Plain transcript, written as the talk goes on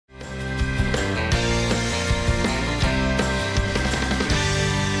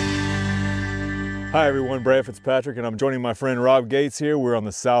Hi everyone, Brad Fitzpatrick, and I'm joining my friend Rob Gates here. We're on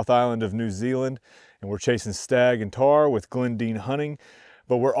the South Island of New Zealand, and we're chasing stag and tar with Glendine Hunting.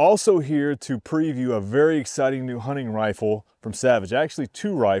 But we're also here to preview a very exciting new hunting rifle from Savage, actually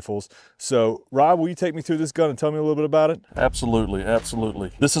two rifles. So Rob, will you take me through this gun and tell me a little bit about it? Absolutely,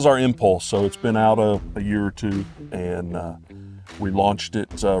 absolutely. This is our Impulse, so it's been out a year or two, and we launched it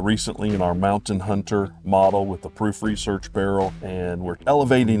recently in our Mountain Hunter model with the Proof Research barrel, and we're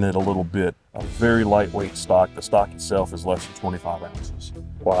elevating it a little bit. A very lightweight stock. The stock itself is less than 25 ounces.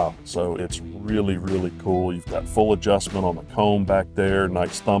 Wow. So it's really, really cool. You've got full adjustment on the comb back there,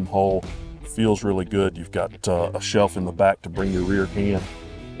 nice thumb hole. Feels really good. You've got a shelf in the back to bring your rear hand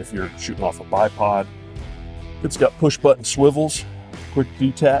if you're shooting off a bipod. It's got push button swivels, quick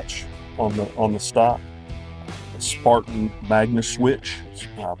detach on the stock. Spartan Magnus switch,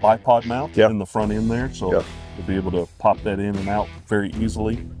 bipod mount in the front end there, so you'll be able to pop that in and out very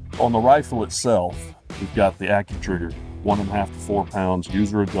easily. On the rifle itself, we've got the AccuTrigger, 1.5 to 4 pounds,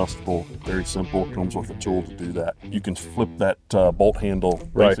 user adjustable, very simple, comes with a tool to do that. You can flip that bolt handle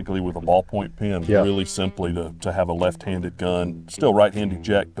basically with a ballpoint pen really simply to have a left-handed gun, still right-hand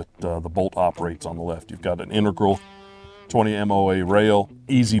eject, but the bolt operates on the left. You've got an integral 20 MOA rail,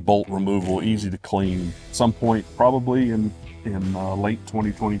 easy bolt removal, easy to clean. At some point, probably in late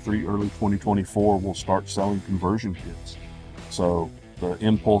 2023, early 2024, we'll start selling conversion kits. So the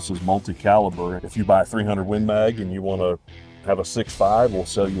Impulse is multi-caliber. If you buy a 300 Win Mag and you want to have a 6.5, we'll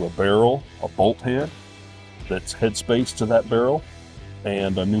sell you a barrel, a bolt head that's headspace to that barrel,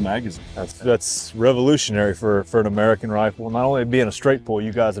 and a new magazine. That's revolutionary for an American rifle. Not only being a straight pull,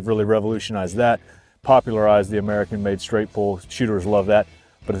 you guys have really revolutionized that, popularized the American-made straight pull. Shooters love that.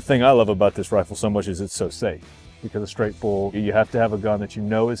 But the thing I love about this rifle so much is it's so safe. Because a straight pull, you have to have a gun that you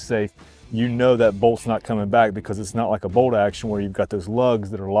know is safe. You know that bolt's not coming back because it's not like a bolt action where you've got those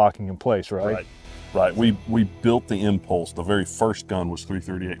lugs that are locking in place, right? Right. We built the Impulse. The very first gun was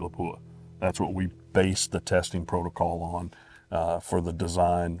 338 Lapua. That's what we based the testing protocol on for the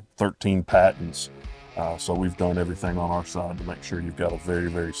design. 13 patents. So we've done everything on our side to make sure you've got a very,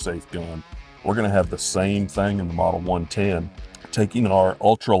 very safe gun. We're going to have the same thing in the Model 110, taking our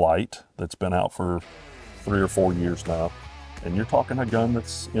ultralight that's been out for 3 or 4 years now, and you're talking a gun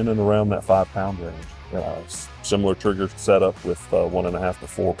that's in and around that 5-pound range. Similar trigger setup with 1.5 to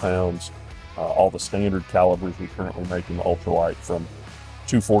 4 pounds. All the standard calibers we currently make in the ultralight, from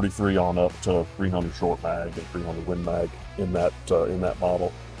 243 on up to 300 short mag and 300 Win Mag in that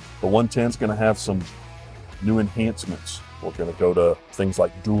model. The 110 is going to have some new enhancements. We're going to go to things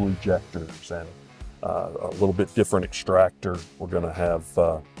like dual ejectors and a little bit different extractor. We're going to have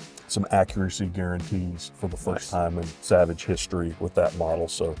some accuracy guarantees for the first time in Savage history with that model.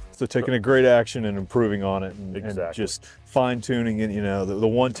 So taking a great action and improving on it and just fine-tuning it. You know, the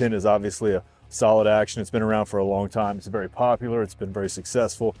 110 is obviously a solid action. It's been around for a long time. It's very popular. It's been very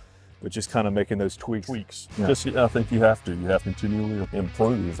successful. But just kind of making those tweaks. Yeah. I think you have to continually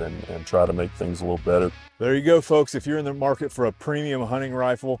improve and try to make things a little better. There you go, folks. If you're in the market for a premium hunting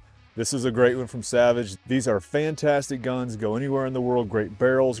rifle, this is a great one from Savage. These are fantastic guns, go anywhere in the world. Great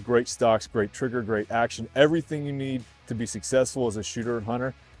barrels, great stocks, great trigger, great action. Everything you need to be successful as a shooter and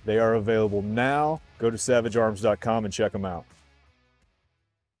hunter, they are available now. Go to savagearms.com and check them out.